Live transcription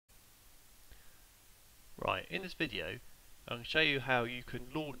Right, in this video I'm going to show you how you can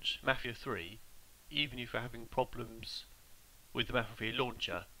launch Mafia 3 even if you're having problems with the Mafia 3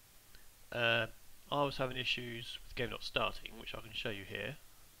 launcher. I was having issues with the game not starting, which I can show you here.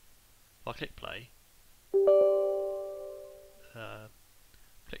 If I click play,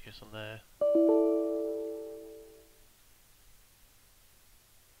 click this on there,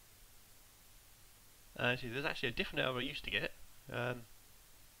 and see there's actually a different error I used to get.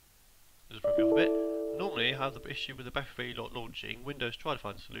 Just rub me off a bit. Normally I have the issue with the Mafia 3 not launching. Windows try to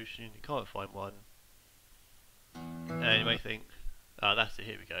find a solution, you can't find one. And you may think, that's it,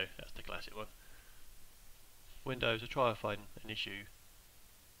 here we go, that's the classic one. Windows will try to find an issue,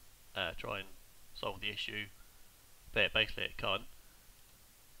 try and solve the issue, but basically it can't.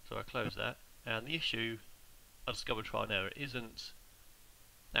 So I close that, and the issue I discovered trial and error isn't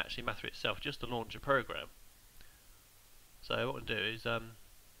actually Mafia itself, just the launcher program. So what I'm going to do is,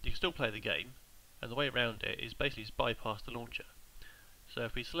 you can still play the game, and the way around it is basically just bypass the launcher. So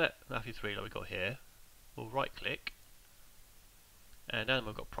if we select Mafia 3 like we've got here, we'll right click, and then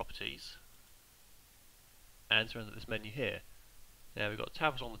we've got properties, and surrounded this menu here. Now we've got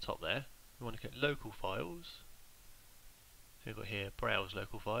tabs on the top there. We want to click local files. So we've got here browse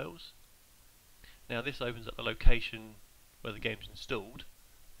local files. Now this opens up the location where the game's installed.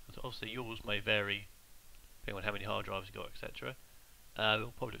 So obviously yours may vary depending on how many hard drives you've got, etc.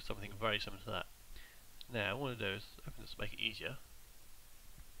 We'll probably do something very similar to that. Now what I want to do is open this to make it easier.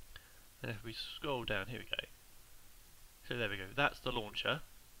 And if we scroll down, here we go. So there we go, that's the launcher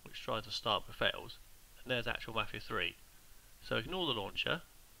which tries to start but fails, and there's actual Mafia 3. So ignore the launcher,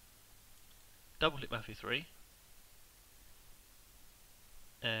 double click Mafia 3,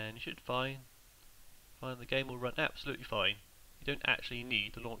 and you should find the game will run absolutely fine. You don't actually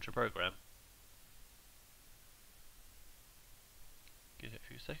need the launcher program. Give it a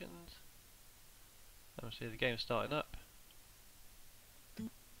few seconds, and we'll see the game starting up.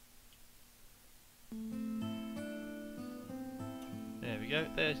 There we go,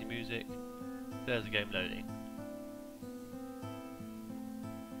 there's the music, there's the game loading.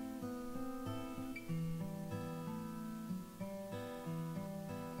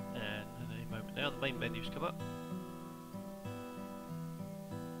 And in a moment now the main menu's come up.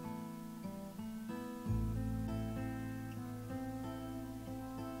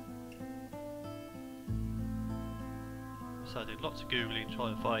 So I did lots of googling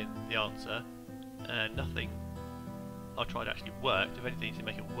trying to find the answer, and nothing I tried actually worked. If anything, to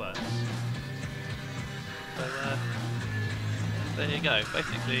make it worse. So there you go.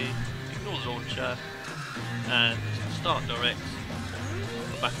 Basically, ignore the launcher and start direct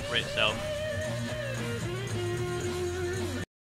on the Mafia 3 itself.